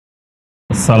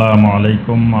আসসালামু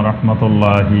আলাইকুম ওয়া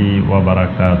রাহমাতুল্লাহি ওয়া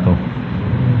বারাকাতুহু।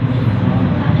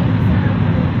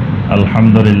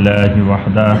 আলহামদুলিল্লাহি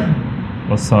ওয়াহদা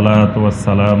ওয়াসসালাতু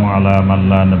ওয়াসসালামু আলা মান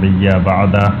লা নাবিয়্যা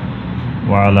বা'দা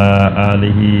ওয়া আলা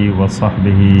আলিহি ওয়া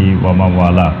সাহবিহি ওয়া মান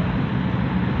ওয়ালা।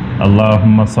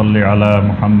 আল্লাহুম্মা সাল্লি আলা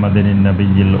মুহাম্মাদিন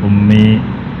নাবিয়্যিল উম্মি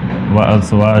ওয়া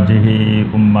আজওয়াজিহি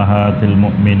উম্মাহাতিল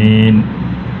মুমিনিন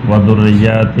ওয়া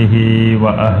যুররিয়্যাতিহি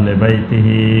ওয়া আহলি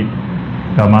বাইতিহি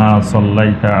কামা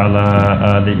সাল্লাইতা আলা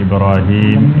আলি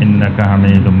ইব্রাহিম ইন্নাকা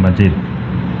হামিদুম মাজিদ।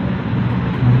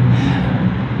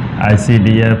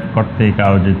 আইসিডিএফ কর্তৃক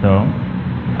আয়োজিত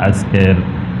আজকের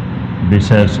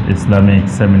বিশেষ ইসলামিক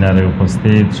সেমিনারে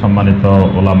উপস্থিত সম্মানিত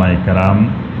ওলামায়ে কেরাম,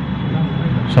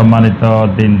 সম্মানিত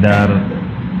দিনদার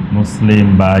মুসলিম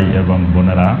ভাই এবং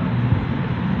বোনেরা,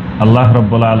 আল্লাহ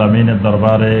রব্বুল আলামিনের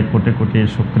দরবারে কোটি কোটি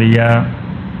শুকরিয়া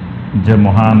যে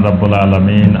মহান রব্বুল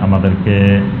আলামিন আমাদেরকে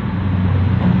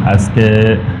আজকে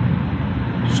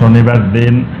শনিবার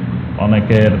দিন,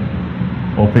 অনেকের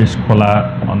অফিস খোলা,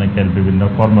 অনেকের বিভিন্ন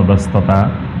কর্মব্যস্ততা,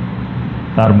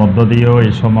 তার মধ্য দিয়েও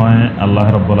এই সময় আল্লাহ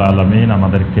রব্বুল আলামিন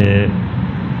আমাদেরকে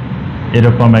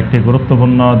এরকম একটি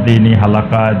গুরুত্বপূর্ণ দ্বীনি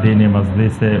হালাকায়, দ্বীনি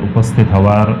মজলিসে উপস্থিত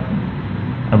হওয়ার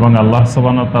এবং আল্লাহ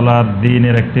সুবহানাহু ওয়া তাআলার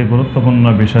দ্বীনের একটি গুরুত্বপূর্ণ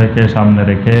বিষয়কে সামনে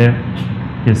রেখে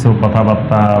কিছু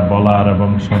কথাবার্তা বলার এবং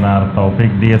শোনার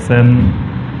তৌফিক দিয়েছেন।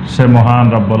 সে মহান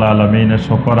রব্বুল আলামিনের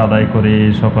শুকর আদায় করি,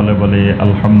 সকলে বলি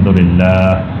আলহামদুলিল্লাহ।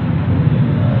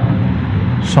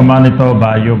 সম্মানিত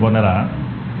ভাই ও বোনেরা,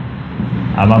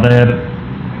 আমাদের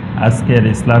আজকের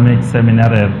ইসলামিক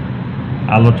সেমিনারের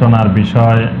আলোচনার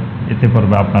বিষয়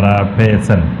ইতিপূর্বে আপনারা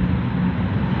পেয়েছেন।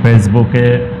 ফেসবুকে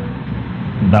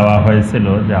দেওয়া হয়েছিল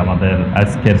যে আমাদের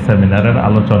আজকের সেমিনারের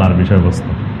আলোচনার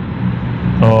বিষয়বস্তু।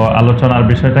 তো আলোচনার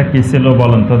বিষয়টা কি ছিল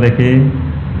বলেন তো দেখি,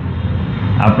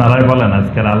 আপনারাই বলেন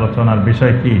আজকের আলোচনার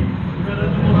বিষয় কি?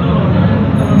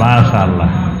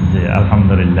 মাশাআল্লাহ, জি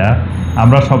আলহামদুলিল্লাহ।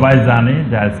 আমরা সবাই জানি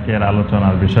যে আজকের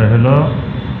আলোচনার বিষয় হলো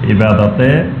ইবাদতে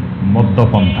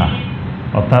মধ্যপন্থা,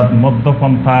 অর্থাৎ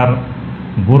মধ্যপন্থার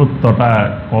গুরুত্বটা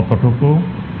কতটুকু,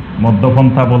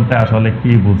 মধ্যপন্থা বলতে আসলে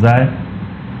কি বোঝায়,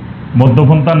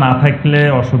 মধ্যপন্থা না থাকলে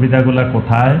অসুবিধাগুলো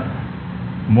কোথায়,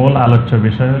 মূল আলোচ্য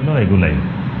বিষয় হলো এগুলাই।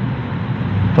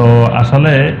 তো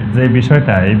আসলে যে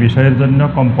বিষয়টা, এই বিষয়ের জন্য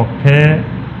কমপক্ষে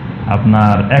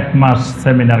আপনার 1 মাস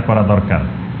সেমিনার করা দরকার।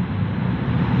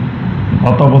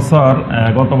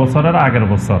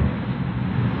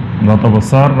 গত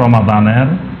বছর রমাদানের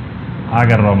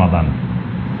আগের রমাদান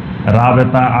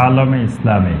রাবেতা আলমে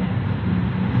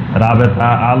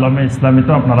ইসলামী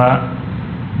তো আপনারা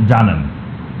জানেন,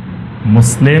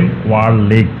 মুসলিম ওয়ার্ল্ড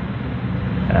লীগ,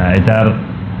 এটার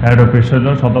হেড অফিস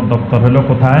হলো, সদর দপ্তর হলো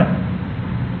কোথায়?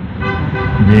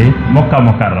 জি, মক্কা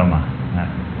মুকাররমা।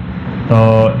 তো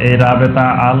এই রাবেতা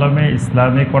আলমে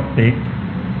ইসলামী কর্তৃক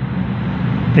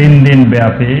 3 দিন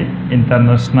ব্যাপী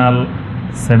ইন্টারন্যাশনাল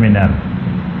সেমিনার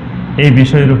এই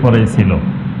বিষয়ের উপরেই ছিল।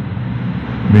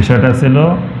 বিষয়টা ছিল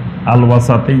আল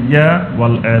ওয়াসাতিয়্যা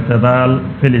ওয়াল ইতিদাল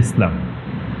ফিল ইসলাম।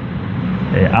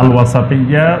 এই আল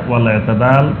ওয়াসাতিয়্যা ওয়াল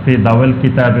ইতিদাল ফি দাওয়াল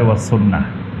কিতাবে ওয়াস সুন্নাহ,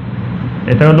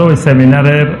 এটা হলো ওই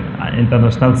সেমিনারের,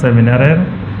 ইন্টারন্যাশনাল সেমিনারের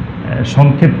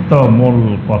সংক্ষিপ্ত মূল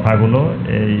কথাগুলো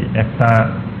এই একটা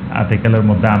আর্টিকেলের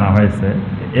মধ্যে আনা হয়েছে।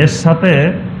 এর সাথে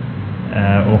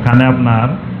ওখানে আপনার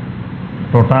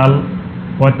টোটাল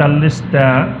 45টা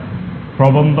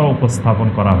প্রবন্ধ উপস্থাপন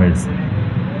করা হয়েছে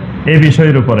এই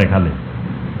বিষয়ের উপরে, খালি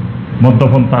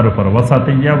মধ্যপন্থার উপর,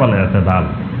 ওয়াসাতিয়্যা ওয়াল ইতিদাল।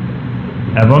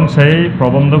 এবং সেই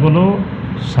প্রবন্ধগুলো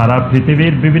সারা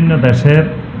পৃথিবীর বিভিন্ন দেশের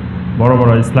বড়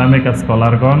বড় ইসলামিক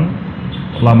স্কলারগণ,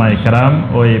 ওলামায়ে কেরাম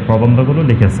ওই প্রবন্ধগুলো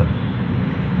লিখেছেন।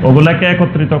 ওগুলাকে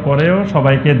একত্রিত করেও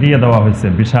সবাইকে দিয়ে দেওয়া হয়েছে,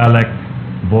 বিশাল এক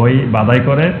বই বাঁধাই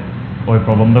করে ওই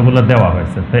প্রবন্ধগুলো দেওয়া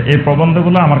হয়েছে। তো এই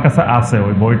প্রবন্ধগুলো আমার কাছে আছে,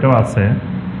 ওই বইটাও আছে।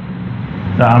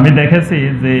 তা আমি দেখেছি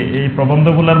যে এই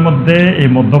প্রবন্ধগুলোর মধ্যে এই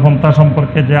মধ্যপন্থা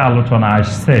সম্পর্কে যে আলোচনা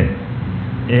আসছে,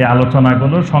 এই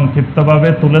আলোচনাগুলো সংক্ষিপ্তভাবে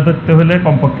তুলে ধরতে হলে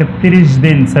কমপক্ষে 30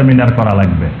 দিন সেমিনার করা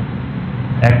লাগবে।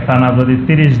 একটানা যদি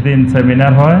 30 দিন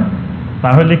সেমিনার হয়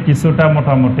তাহলে কিছুটা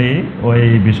মোটামুটি ওই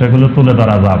বিষয়গুলো তুলে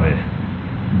ধরা যাবে,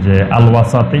 যে আল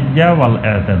ওয়াসাতিয়্যা ওয়াল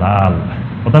ইতিদাল,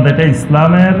 অর্থাৎ এটা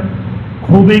ইসলামের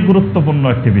খুবই গুরুত্বপূর্ণ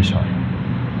একটি বিষয়।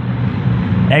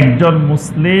 একজন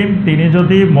মুসলিম তিনি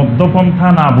যদি মধ্যপন্থা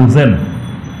না বুঝেন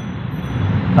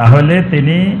তাহলে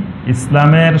তিনি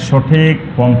ইসলামের সঠিক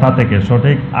পন্থা থেকে,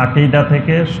 সঠিক আকীদা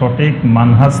থেকে, সঠিক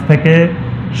মানহাজ থেকে,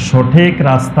 সঠিক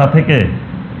রাস্তা থেকে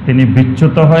তিনি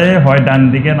বিচ্যুত হয়ে হয় ডান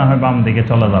দিকে না হয় বাম দিকে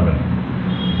চলে যাবেন।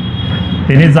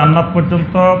 তিনি জান্নাত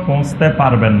পর্যন্ত পৌঁছতে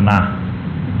পারবেন না।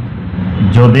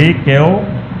 যদি কেউ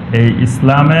এই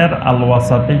ইসলামের আল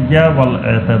ওয়াসাতিয়্যা ওয়াল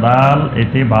ইতিদাল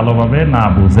এটি ভালোভাবে না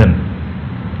বুঝেন।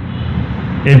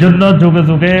 এজন্য যুগে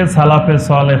যুগে সালাফে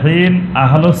সালেহিন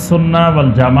আহলুস সুন্নাহ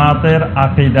ওয়াল জামাতের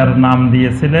আকীদার নাম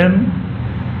দিয়েছিলেন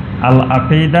আল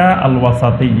আকীদা আল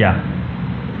ওয়াসাতিয়্যা,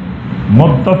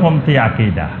 মধ্যপন্থী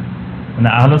আকীদা। মানে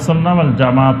আহলুস সুন্নাহ ওয়াল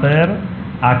জামাতের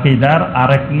আকীদার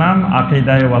আরেক নাম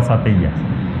আকীদায়ে ওয়াসাতিয়্যা,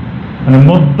 মানে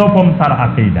মধ্যপন্থার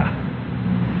আকীদা।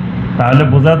 তাহলে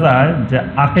বোঝা যায় যে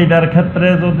আকীদার ক্ষেত্রে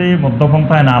যদি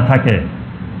মধ্যপন্থায় না থাকে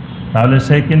তাহলে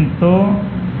সে কিন্তু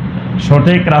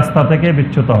সঠিক রাস্তা থেকে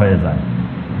বিচ্যুত হয়ে যায়।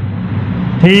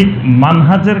 ঠিক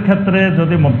মানহাজের ক্ষেত্রে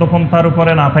যদি মধ্যপন্থার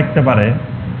উপরে না থাকতে পারে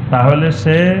তাহলে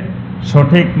সে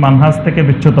সঠিক মানহাজ থেকে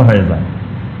বিচ্যুত হয়ে যায়।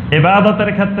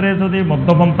 ইবাদতের ক্ষেত্রে যদি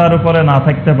মধ্যপন্থার উপরে না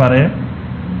থাকতে পারে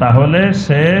তাহলে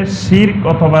সে শিরক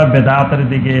অথবা বেদাতের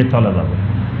দিকে চলে যাবে।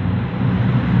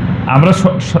 আমরা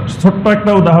ছোট্ট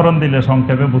একটা উদাহরণ দিলে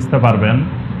সংক্ষেপে বুঝতে পারবেন।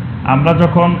 আমরা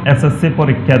যখন এসএসসি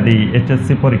পরীক্ষা দিই,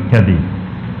 এইচএসসি পরীক্ষা দিই,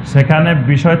 সেখানে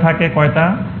বিষয় থাকে কয়টা?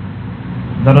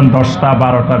 ধরুন 10টা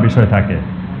 12টা বিষয় থাকে।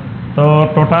 তো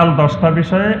টোটাল 10টা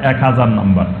বিষয়ে 1000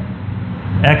 নম্বর।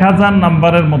 1000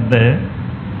 নম্বরের মধ্যে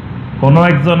কোনো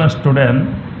একজন স্টুডেন্ট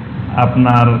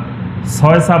আপনার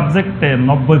 6 সাবজেক্টে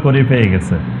 90 করে পেয়ে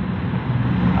গেছে,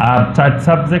 আর 4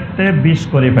 সাবজেক্টে 20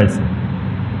 করে পাইছে।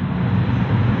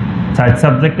 4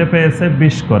 সাবজেক্টে পেয়েছে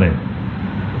 20 করে,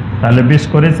 তাহলে 20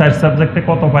 করে 4 সাবজেক্টে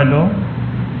কত পাইল?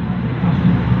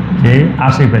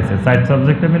 80 পাইছে। 4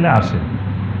 সাবজেক্টে মিলে 80,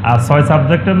 আর 6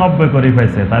 সাবজেক্টে 90 করে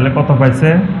পাইছে, তাহলে কত পাইছে?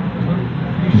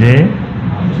 যে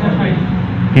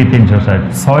কি 360।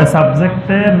 6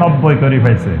 সাবজেক্টে 90 করে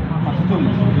পাইছে,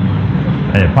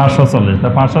 540। তা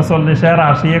 540 আর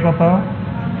 80 কত?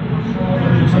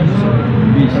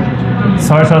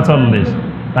 640।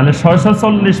 তাহলে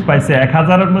 640 পাইছে।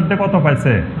 1000-এর মধ্যে কত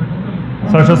পাইছে?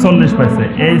 640 পাইছে।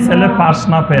 এই ছেলে পাস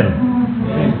না ফেল?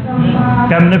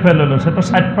 কেমনে ফেল হলো? সে তো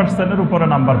 60%-এর উপরে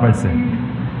নাম্বার পাইছে।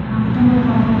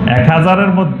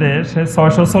 1000-এর মধ্যে সে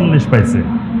 640 পাইছে,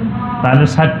 তাহলে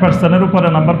 60%-এর উপরে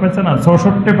নাম্বার পাইছে না?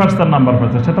 64% নাম্বার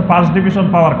পাইছে। সে তো ফার্স্ট ডিভিশন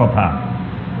পাওয়ার কথা,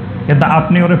 কিন্তু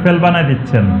আপনি ওরে ফেল বানাই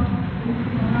দিচ্ছেন।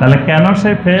 তাহলে কেন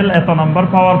সে ফেল? এত নাম্বার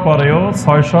পাওয়ার পরেও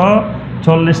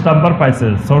 640 নাম্বার পাইছে,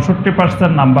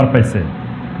 64% নাম্বার পাইছে।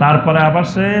 তারপরে আবার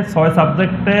সে 6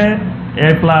 সাবজেক্টে A+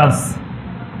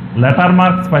 লেটার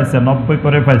মার্কস পাইছে, 90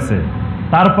 করে পাইছে।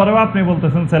 তারপরেও আপনি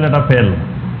বলতেছেন ছেলেটা ফেল।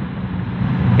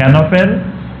 কেন ফেল?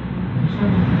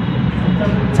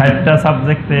 4টা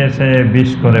সাবজেক্টে সে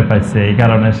 20 করে পাইছে, এই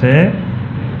কারণে সে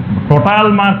টোটাল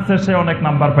মার্কসে সে অনেক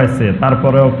নাম্বার পাইছে,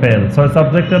 তারপরেও ফেল। 6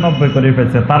 সাবজেক্টে 90 করে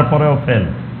পাইছে, তারপরেও ফেল।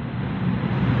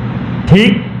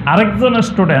 ঠিক আরেকজন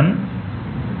স্টুডেন্ট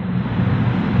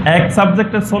 1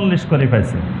 সাবজেক্টে 40 করে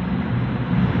পাইছে,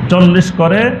 40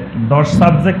 করে 10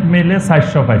 সাবজেক্ট মিলে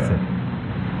 400 পাইছে।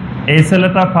 এই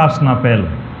ছেলেটা পাস না ফেল?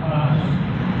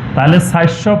 তাহলে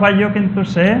 400 পাইও কিন্তু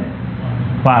সে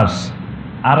পাস,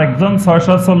 আর একজন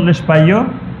 640 পাইও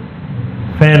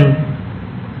ফেল।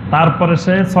 তারপরে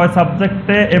সে 6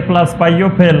 সাবজেক্টে A+ পাইও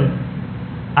ফেল,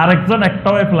 আরেকজন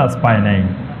একটাও A+ পায় নাই,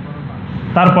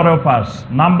 তারপরেও পাস।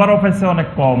 নাম্বারও পাইছে অনেক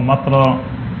কম, মাত্র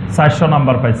 400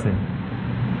 নাম্বার পাইছে।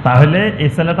 তাহলে এই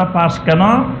ছেলেটা পাস কেন?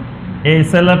 এই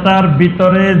ছেলেটার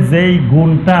ভিতরে যেই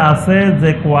গুণটা আছে, যে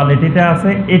কোয়ালিটিটা আছে,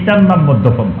 এটার নাম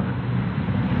মধ্যপন্থা।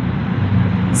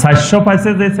 400 পাইছে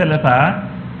যে ছেলেটা,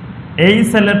 এই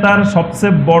ছেলেটার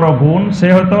সবচেয়ে বড় গুণ, সে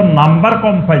হয়তো নাম্বার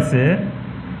কম পাইছে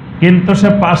কিন্তু সে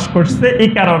পাস করছে, এই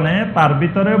কারণে তার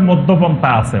ভিতরে মধ্যপন্থা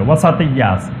আছে, ওয়াসাতিয়্যা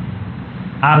আছে।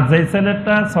 আর যে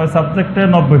ছেলেটা 6 সাবজেক্টে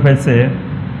 90 পাইছে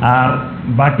আর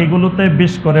বাকিগুলোতে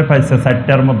 20 করে পাইছে,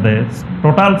 4টার মধ্যে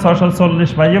টোটাল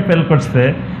 640 পাইও ফেল করছে,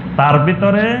 তার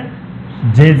ভিতরে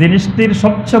যে জিনিসটির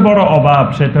সবচেয়ে বড় অভাব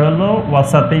সেটা হলো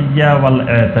ওয়াসাতিয়্যা ওয়াল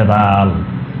ইতিদাল,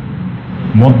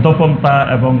 মধ্যপন্থা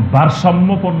এবং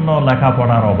ভারসাম্যপূর্ণ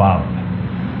লেখাপড়ার অভাব।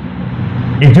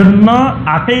 এজন্য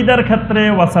আকীদার ক্ষেত্রে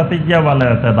ওয়াসাতিয়্যা ওয়াল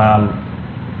ইতিদাল,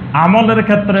 আমলের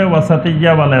ক্ষেত্রে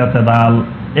ওয়াসাতিয়্যা ওয়াল ইতিদাল,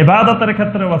 ইবাদতের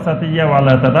ক্ষেত্রে ওয়াসাতিয়্যা ওয়াল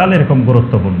ইতিদাল এরকম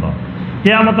গুরুত্বপূর্ণ।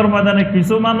 কিয়ামতের ময়দানে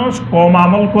কিছু মানুষ কম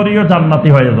আমল করিও জান্নাতি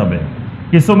হয়ে যাবে,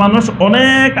 কিছু মানুষ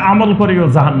অনেক আমল করিও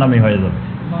জাহান্নামী হয়ে যাবে।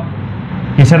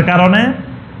 কিসের কারণে?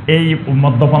 এই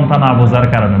মধ্যপন্থা না বোঝার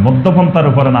কারণে, মধ্যপন্থার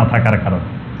উপরে না থাকার কারণে।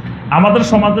 আমাদের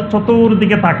সমাজের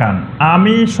চতুর্দিকে তাকান,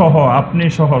 আমি সহ, আপনি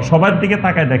সহ সবার দিকে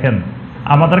তাকায় দেখেন,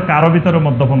 আমাদের কারো ভিতরে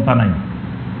মধ্যপন্থা নাই।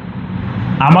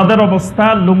 আমাদের অবস্থা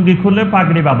লুঙ্গি খুলে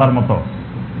পাগড়ি বাঁধার মতো।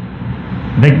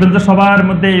 দেখবেন যে সবার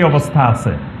মধ্যে এই অবস্থা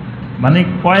আছে। মানে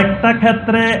কয়েকটা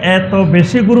ক্ষেত্রে এত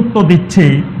বেশি গুরুত্ব দিচ্ছি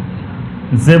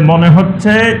যে মনে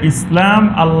হচ্ছে ইসলাম,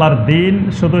 আল্লাহর দিন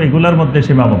শুধু এগুলোর মধ্যে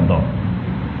সীমাবদ্ধ।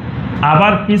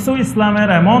 আবার কিছু ইসলামের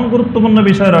এমন গুরুত্বপূর্ণ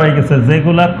বিষয় রয়ে গেছে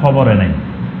যেগুলার খবরে নেই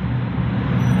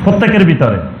প্রত্যেকের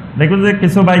ভিতরে। দেখবেন যে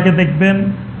কিছু ভাইকে দেখবেন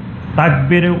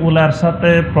তাকবীর উলার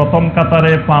সাথে প্রথম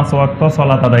কাতারে 5 ওয়াক্ত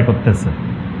সালাত আদায় করতেছে,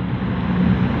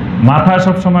 মাথায়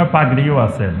সবসময় পাগড়িও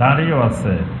আছে, দাড়িও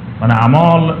আছে, মানে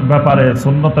আমল ব্যাপারে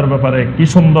সুন্নতের ব্যাপারে কি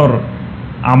সুন্দর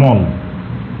আমল।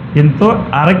 কিন্তু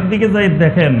আরেক দিকে যাই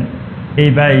দেখেন এই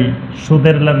ভাই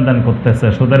সুদের লেনদেন করতেছে,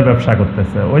 সুদের ব্যবসা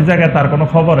করতেছে, ওই জায়গায় তার কোনো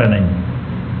খবরে নেই।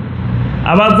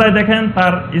 আবার যাই দেখেন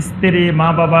তার স্ত্রী, মা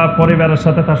বাবা, পরিবারের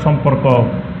সাথে তার সম্পর্ক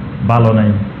ভালো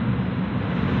নেই।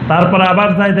 তারপরে আবার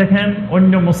যাই দেখেন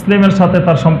অন্য মুসলিমের সাথে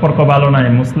তার সম্পর্ক ভালো নাই,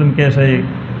 মুসলিমকে সেই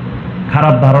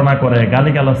খারাপ ধারণা করে,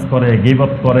 গালিগালাজ করে,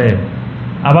 গীবত করে।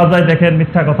 আবার যাই দেখেন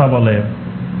মিথ্যা কথা বলে।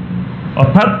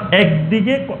 অর্থাৎ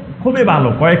একদিকে খুবই ভালো,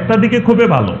 কয়েকটা দিকে খুবই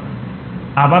ভালো,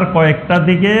 আবার কয়েকটা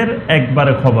দিকের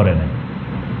একবারে খবরে নেই।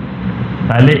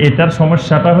 তাহলে এটার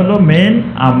সমস্যাটা হলো মেইন,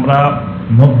 আমরা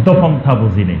মধ্যপন্থা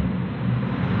বুঝিনি।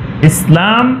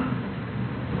 ইসলাম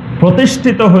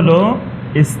প্রতিষ্ঠিত হলো,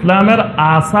 ইসলামের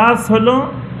আসাস হলো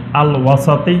আল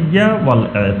ওয়াসাতিয়্যা ওয়াল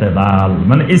ইতিদাল,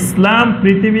 মানে ইসলাম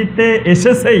পৃথিবীতে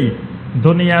এসেছেই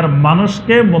দুনিয়ার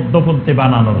মানুষকে মধ্যপন্থী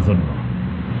বানানোর জন্য।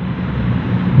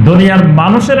 দুনিয়ার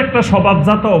মানুষের একটা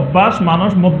স্বভাবজাত অভ্যাস,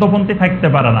 মানুষ মধ্যপন্থী থাকতে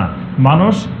পারে না।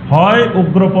 মানুষ হয়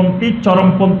উগ্রপন্থী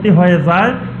চরমপন্থী হয়ে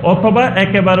যায়, অথবা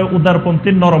একেবারে উদারপন্থী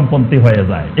নরমপন্থী হয়ে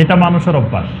যায়। এটা মানুষের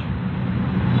অভ্যাস।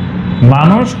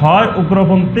 মানুষ হয়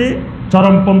উগ্রপন্থী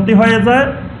চরমপন্থী হয়ে যায়,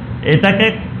 এটাকে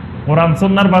কোরআন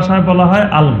সুন্নাহর ভাষায় বলা হয়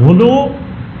আল গুলু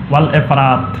ওয়াল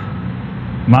ইফরাত।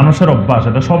 মানুষের অভ্যাস,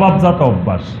 এটা স্বভাবজাত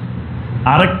অভ্যাস।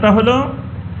 আরেকটা হলো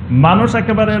মানুষ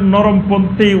একেবারে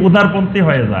নরমপন্থী উদারপন্থী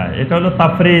হয়ে যায়, এটা হলো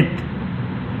তাফরিত।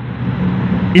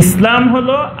 ইসলাম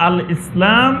হলো আল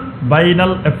ইসলাম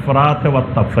বাইনাল ইফরাত ওয়াত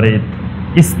তাফরিত।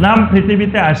 ইসলাম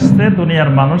পৃথিবীতে আসছে দুনিয়ার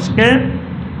মানুষকে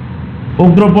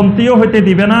উগ্রপন্থীও হইতে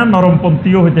দিবে না,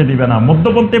 নরমপন্থীও হইতে দিবে না,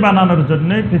 মধ্যপন্থী বানানোর জন্য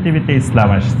পৃথিবীতে ইসলাম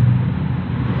আসছে।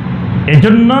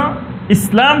 এজন্য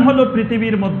ইসলাম হলো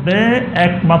পৃথিবীর মধ্যে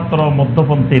একমাত্র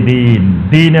মধ্যপন্থী দিন,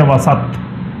 দ্বীনে ওয়াসাত।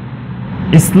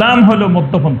 ইসলাম হলো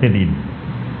মধ্যপন্থী দিন।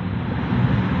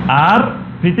 আর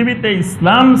পৃথিবীতে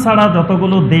ইসলাম ছাড়া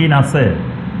যতগুলো দিন আছে,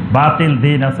 বাতিল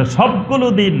দিন আছে, সবগুলো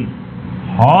দিন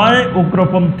হয়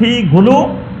উগ্রপন্থী গুলো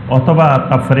অথবা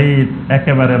তাফরিদ,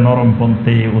 একেবারে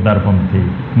নরমপন্থী উদারপন্থী,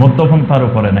 মধ্যপন্থার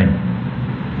উপরে নাই।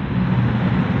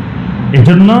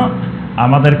 এজন্য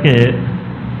আমাদেরকে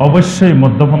অবশ্যই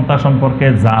মধ্যপন্থা সম্পর্কে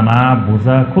জানা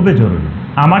বোঝা খুবই জরুরি।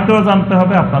 আমাকেও জানতে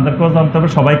হবে, আপনাদেরকেও জানতে হবে,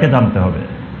 সবাইকে জানতে হবে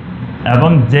এবং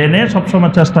জেনে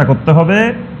সবসময় চেষ্টা করতে হবে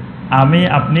আমি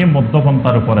আপনি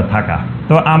মধ্যপন্থার উপরে থাকা।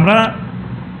 তো আমরা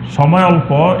সময় অল্প,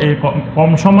 এই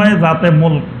কম সময়ে যাতে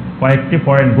মূল কয়েকটি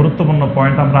পয়েন্ট, গুরুত্বপূর্ণ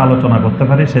পয়েন্ট আমরা আলোচনা করতে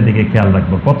পারি সেদিকে খেয়াল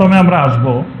রাখবো। প্রথমে আমরা আসব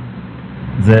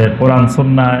যে কোরআন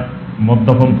সুন্নাহয়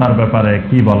মধ্যপন্থার ব্যাপারে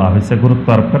কি বলা হয়েছে, গুরুত্ব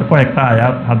আরোপ করে কয়েকটা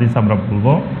আয়াত হাদিস আমরা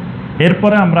বলবো।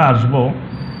 এরপরে আমরা আসব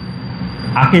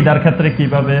আকীদার ক্ষেত্রে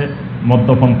কিভাবে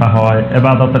মধ্যপন্থা হয়,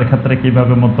 ইবাদতের ক্ষেত্রে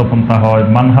কিভাবে মধ্যপন্থা হয়,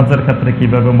 মানহাজের ক্ষেত্রে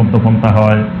কিভাবে মধ্যপন্থা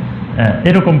হয়,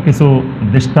 এরকম কিছু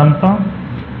দৃষ্টান্ত।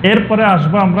 এরপরে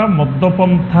আসবো আমরা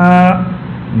মধ্যপন্থা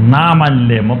না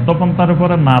মানলে, মধ্যপন্থার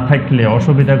উপরে না থাকলে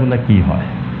অসুবিধাগুলো কি হয়,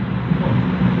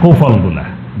 কুফলগুলা।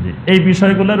 জি, এই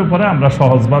বিষয়গুলোর উপরে আমরা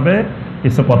সহজভাবে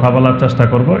কিছু কথা বলার চেষ্টা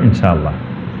করব ইনশাআল্লাহ।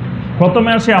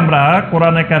 প্রথমে আসি আমরা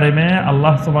কোরআনে কারিমে,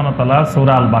 আল্লাহ সুবহানাহু ওয়া তাআলা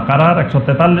সূরা আল বাকারার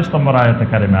 143 নম্বর আয়াতে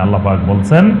কারিমে আল্লাহ পাক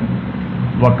বলছেন,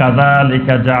 ওয়া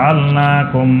কাযালিকা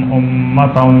জাআলনাকুম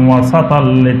উম্মাতান ওয়াসাতাল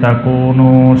লিতাকুনু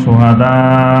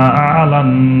শুহাদাআ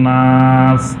আলান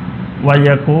নাস ওয়া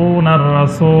ইয়াকুনার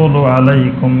রাসূলু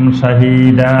আলাইকুম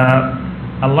শাহীদা।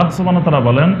 আল্লাহ সুবহানাহু ওয়া তাআলা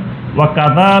বলেন, ওয়া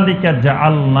কাযালিকা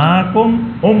জাআলনাকুম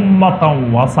উম্মাতান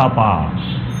ওয়াসাতা,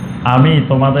 আমি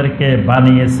তোমাদেরকে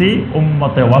বানিয়েছি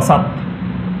উম্মতে ওয়াসাত,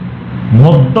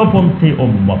 মধ্যপন্থী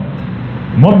উম্মত,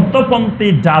 মধ্যপন্থী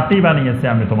জাতি বানিয়েছি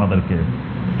আমি তোমাদেরকে।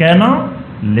 কেন?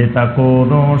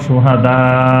 লিতাকুনু শুহাদা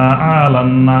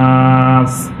আলান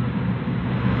নাস,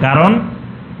 কারণ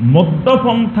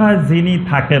মধ্যপন্থায় যিনি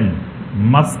থাকেন,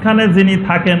 মাঝখানে যিনি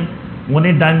থাকেন,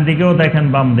 উনি ডান দিকেও দেখেন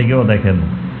বাম দিকেও দেখেন।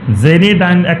 যিনি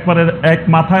ডান একবারে এক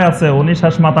মাথায় আছে উনি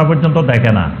শেষ মাথা পর্যন্ত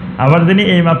দেখে না, আবার যিনি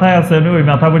এই মাথায় আছে উনি ওই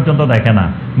মাথা পর্যন্ত দেখে না।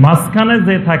 মাঝখানে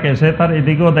যে থাকে সে তার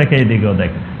এদিকেও দেখে এদিকেও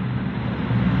দেখে,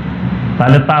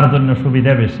 তাহলে তার জন্য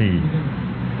সুবিধা বেশি।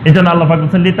 এই জন্য আল্লাহ পাক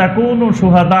বলেছেন লিতাকুনু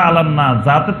শুহাদা আলান নাস,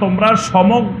 যাতে তোমরা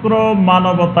সমগ্র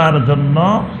মানবতার জন্য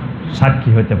সাক্ষী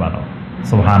হইতে পারো।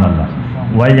 সুবহানাল্লাহ।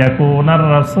 ওয়া ইয়াকুনার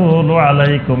রাসূলু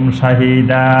আলাইকুম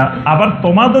শাহীদা, আবার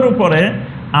তোমাদের উপরে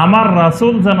আমার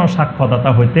রাসূল যেন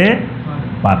সাক্ষ্যদাতা হইতে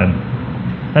পারেন।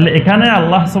 তাহলে এখানে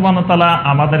আল্লাহ সুবহানাহু ওয়া তাআলা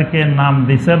আমাদেরকে নাম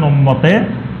দিয়েছেন উম্মতে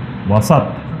ওয়াসাত।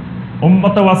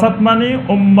 উম্মতে ওয়াসাত মানে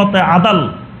উম্মতে আদাল,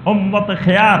 উম্মতে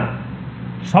খেয়ার,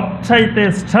 সবচাইতে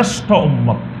শ্রেষ্ঠ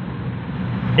উম্মত।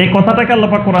 এই কথাটাকে আল্লাহ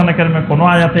পাক কোরআনে কারিমে কোনো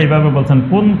আয়াতে এইভাবে বলছেন,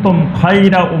 কুনতুম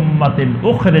খায়রা উম্মাতিন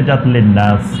উখরিজাত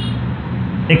লিন-নাস।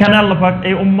 এখানে আল্লাহ পাক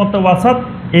এই উম্মতে ওয়াসাত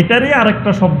এটারই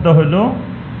আরেকটা শব্দ হলো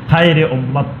খায়রে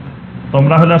উম্মত।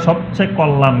 তোমরা হলো সবচেয়ে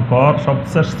কল্যাণকর,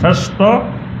 সবচেয়ে শ্রেষ্ঠ,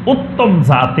 উত্তম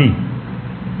জাতি,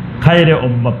 খায়রে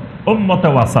উম্মত, উম্মতে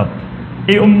ওয়াসাত।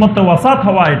 এই উম্মতে ওয়াসাত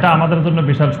হওয়া এটা আমাদের জন্য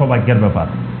বিশাল সৌভাগ্যের ব্যাপার।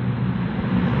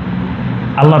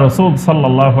 আল্লাহ রাসূল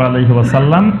সাল্লাল্লাহু আলাইহি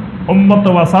ওয়াসাল্লাম উম্মতে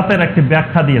ওয়াসাতের একটি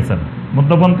ব্যাখ্যা দিয়েছেন।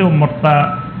 মধ্যপন্থী উম্মতটা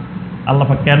আল্লাহ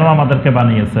পাক কেন আমাদেরকে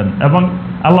বানিয়েছেন, এবং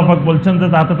আল্লাহ পাক বলছেন যে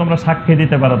যাতে তোমরা সাক্ষী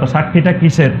দিতে পারো। তো সাক্ষীটা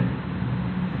কিসের?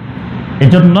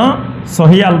 এজন্য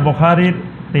সহিহ আল বুখারীর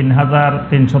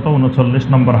 3339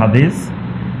 নম্বর হাদিস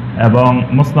এবং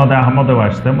মুসনাদে আহমদেও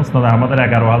আসছে, মুসনাদে আহমদের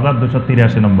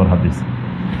 11283 নম্বর হাদিস।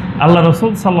 আল্লাহ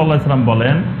রাসূল সাল্লাল্লাহু আলাইহি ওয়াসাল্লাম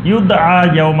বলেন, ইউদআ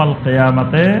ইয়াউমাল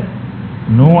কিয়ামাতে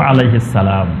নূহ আলাইহিস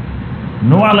সালাম।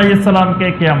 নূহ আলাইহিস সালামকে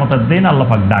কিয়ামতের দিন আল্লাহ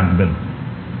পাক ডাকবেন।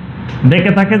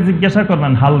 ডেকে তাকে জিজ্ঞাসা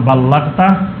করবেন, হাল বাল্লাগতা,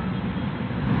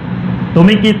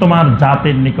 তুমি কি তোমার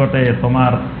জাতির নিকটে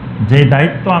তোমার যে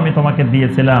দায়িত্ব আমি তোমাকে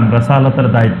দিয়েছিলাম, রাসালাতের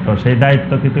দায়িত্ব, সেই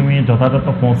দায়িত্ব কি তুমি যথাযথ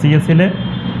পৌঁছিয়েছিলে?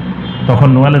 তখন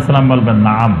নূহ আলাইহিস সালাম বলবেন,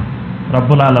 নাম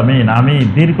রব্বুল আলামিন, আমি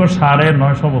দীর্ঘ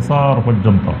 950 বছর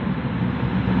পর্যন্ত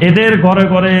এদের ঘরে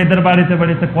ঘরে, এদের বাড়িতে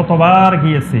বাড়িতে কতবার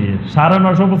গিয়েছি।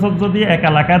 950 বছর যদি এক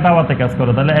এলাকায় দাওয়াতে কাজ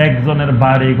করে, তাহলে একজনের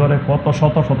বাড়ি ঘরে কত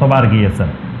শত শতবার গিয়েছেন।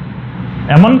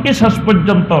 এমনকি শেষ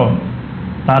পর্যন্ত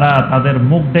তারা তাদের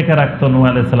মুখ ডেকে রাখতো নূহ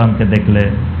আলাইহিস সালামকে দেখলে,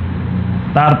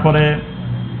 তারপরে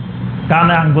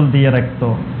কানে আঙ্গুল দিয়ে রাখতো,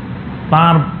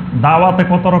 তার দাওয়াতে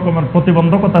কত রকমের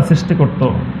প্রতিবন্ধকতা সৃষ্টি করত।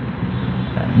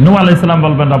 নূহ আলাইহিস সালাম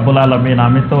বলবেন, রব্বুল আলামিন,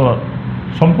 আমি তো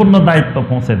সম্পূর্ণ দায়িত্ব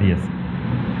পৌঁছে দিয়েছি।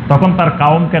 তখন তার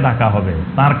কাউমকে ডাকা হবে,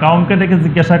 তার কাউমকে ডেকে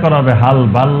জিজ্ঞাসা করা হবে, হাল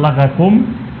বাল্লাগাকুম,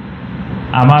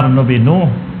 আমার নবী নূহ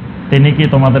তিনি কি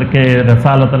তোমাদেরকে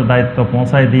রিসালাতের দায়িত্ব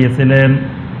পৌঁছায় দিয়েছিলেন?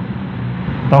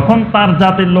 তখন তার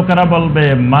জাতির লোকেরা বলবে,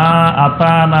 মা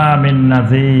আতানা মিন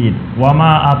নাযীর ওয়া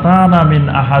মা আতানা মিন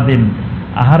আহাদিন,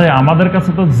 আহারে আমাদের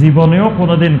কাছে তো জীবনেও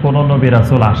কোনোদিন কোনো নবী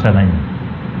রাসূল আসে নাই,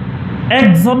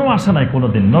 একজনও আসে নাই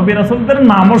কোনোদিন, নবী রাসূলদের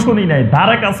নামও শুনি নাই,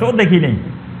 ধারে কাছেও দেখি নাই।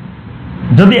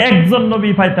 যদি একজন নবী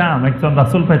পাইতাম, একজন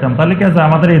রাসূল পাইতাম, তাহলে কি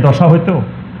আমাদের এই দশা হইতো?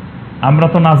 আমরা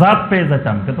তো নাজাত পেয়ে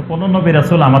যেতাম, কিন্তু কোনো নবী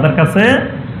রাসূল আমাদের কাছে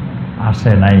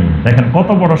আসে নাই। দেখেন কত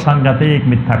বড় সাংঘাতিক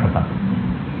মিথ্যা কথা।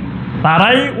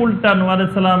 তারাই উল্টা নূহ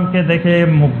আলাইহিস সালামকে দেখে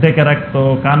মুখ ডেকে রাখতো,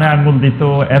 কানে আঙ্গুল দিত,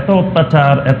 এত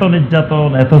অত্যাচার, এত নির্যাতন,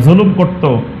 এত জুলুম করত।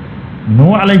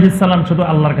 নূহ আলাইহিস সালাম শুধু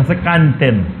আল্লাহর কাছে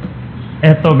কাঁদতেন,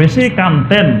 এত বেশি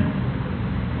কাঁদতেন,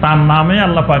 তার নামে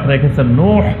আল্লাহ পাক রেখেছেন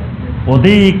নূহ,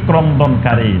 অধিক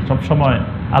ক্রন্দনকারী, সবসময়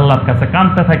আল্লাহর কাছে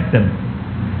কাঁদতে থাকতেন।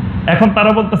 এখন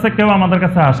তারা বলতেছে কেউ আমাদের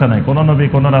কাছে আসে নাই, কোনো নবী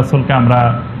কোনো রাসূলকে আমরা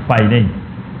পাই নাই।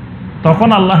 তখন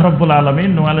আল্লাহ রাব্বুল আলামিন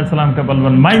নূহ আলাইহিস সালামকে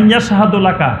বলবেন, মাইয়া শাহাদু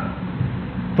লাকা,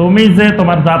 তুমি যে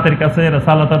তোমার জাতির কাছে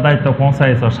রিসালাতের দায়িত্ব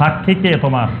পৌঁছাইছো, সাক্ষী কে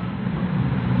তোমার?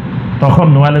 তখন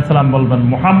নূহ আলাইহিস সালাম বলবেন,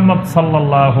 মুহাম্মদ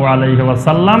সাল্লাল্লাহু আলাইহি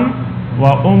ওয়াসাল্লাম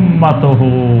ওয়া উম্মাতুহু,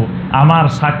 আমার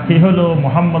সাক্ষী হলো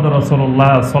মুহাম্মদ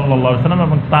রাসূলুল্লাহ সাল্লাল্লাহু আলাইহি ওয়াসাল্লাম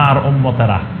এবং তার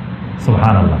উম্মতেরা।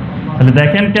 সুবহানাল্লাহ। তাহলে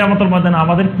দেখেন কিয়ামতের ময়দানে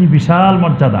আমাদের কি বিশাল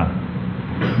মর্যাদা,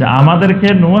 যে আমাদেরকে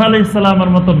নূহ আলাইহিস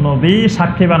সালামের মতো নবী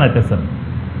সাক্ষী বানাইতেছেন,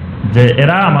 যে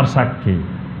এরা আমার সাক্ষী।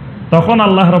 তখন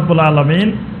আল্লাহ রাব্বুল আলামিন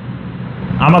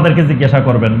আমাদেরকে জিজ্ঞাসা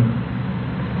করবেন।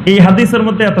 এই হাদিসের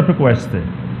মধ্যে এতটুকু আসছে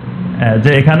যে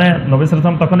এখানে নবী সাল্লাল্লাহু আলাইহি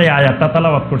ওয়াসাল্লাম তখন এই আয়াতটা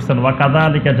তেলাওয়াত করছেন, ওয়া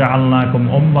কাযালিকা জাআলনাকুম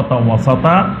উম্মাতাও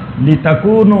ওয়াসাতা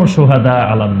লিতাকুনু শুহাদা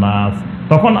আলান নাস।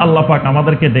 তখন আল্লাহ পাক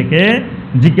আমাদেরকে ডেকে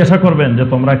জিজ্ঞাসা করবেন যে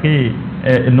তোমরা কি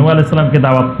নূহ আলাইহিস সালামকে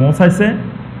দাওয়াত পৌঁছাইছে?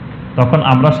 তখন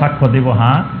আমরা সাক্ষ্য দিব,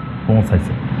 হ্যাঁ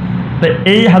পৌঁছাইছে। তো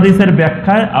এই হাদিসের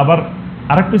ব্যাখ্যায় আবার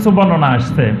আরেক কিছু বর্ণনা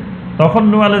আসছে। তখন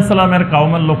নূহ আলাইহিস সালামের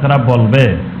কওমের লোকেরা বলবে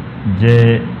যে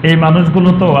এই মানুষগুলো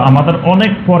তো আমাদের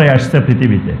অনেক পরে আসছে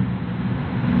পৃথিবীতে,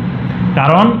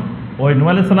 কারণ ওই নূহ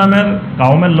আলাইহিস সালামের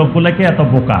কওমের লোকগুলোকে এত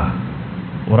বোকা,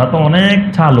 ওরা তো অনেক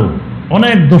চালু,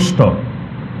 অনেক দুষ্ট।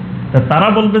 তারা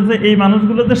বলবে যে এই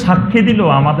মানুষগুলো যে সাক্ষী দিল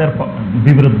আমাদের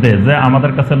বিরুদ্ধে, যে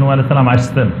আমাদের কাছে নূহ আলাইহিস সালাম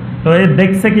আসছেন, তো এই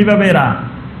দেখছে কিভাবে?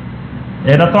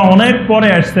 এরা তো অনেক পরে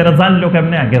আসছে, এরা জানলো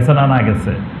কেমনে গেছে না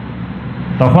গেছে।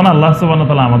 তখন আল্লাহ সুবহানাহু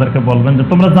ওয়া তাআলা আমাদেরকে বলবেন যে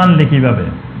তোমরা জানলে কিভাবে?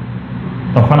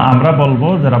 তখন আমরা বলবো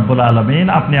যে রাব্বুল আলামিন,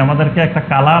 আপনি আমাদেরকে একটা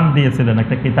কালাম দিয়েছিলেন,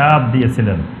 একটা কিতাব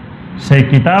দিয়েছিলেন, সেই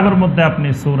কিতাবের মধ্যে আপনি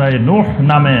সূরা নূহ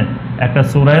নামে একটা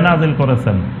সূরা নাজিল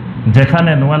করেছেন,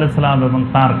 যেখানে নূহ আলাইহিস সালাম এবং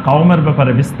তার কওমের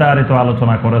ব্যাপারে বিস্তারিত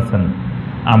আলোচনা করেছেন।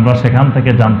 আমরা সেখান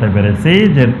থেকে জানতে পেরেছি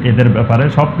যে এদের ব্যাপারে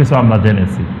সবকিছু আমরা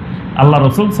জেনেছি। আল্লাহ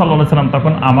রসুল সাল্লাল্লাহু আলাইহি সাল্লাম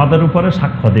তখন আমাদের উপরে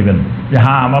সাক্ষ্য দিবেন যে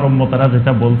হ্যাঁ আমার উম্মতেরা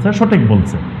যেটা বলছে সঠিক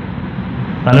বলছে।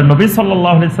 তাহলে নবী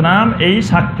সাল্লাল্লাহু আলাইহি সাল্লাম এই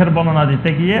সাক্ষ্যের বর্ণনা দিতে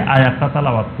গিয়ে আয়াতটা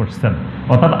তেলাওয়াত করছেন,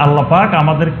 অর্থাৎ আল্লাহ পাক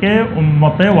আমাদেরকে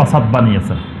উম্মতে ওয়াসাত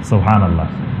বানিয়েছেন। সুবহানাল্লাহ।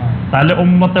 তাহলে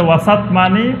উম্মতে ওয়াসাত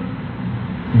মানে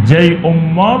যেই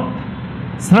উম্মত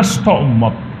শ্রেষ্ঠ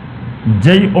উম্মত,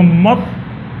 যেই উম্মত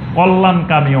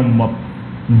কল্যাণকামী উম্মত,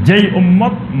 যেই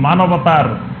উম্মত মানবতার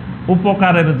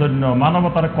উপকারের জন্য,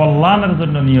 মানবতার কল্যাণের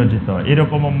জন্য নিয়োজিত,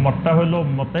 এরকম উম্মতটা হলো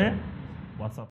উম্মতে ওয়াসাত।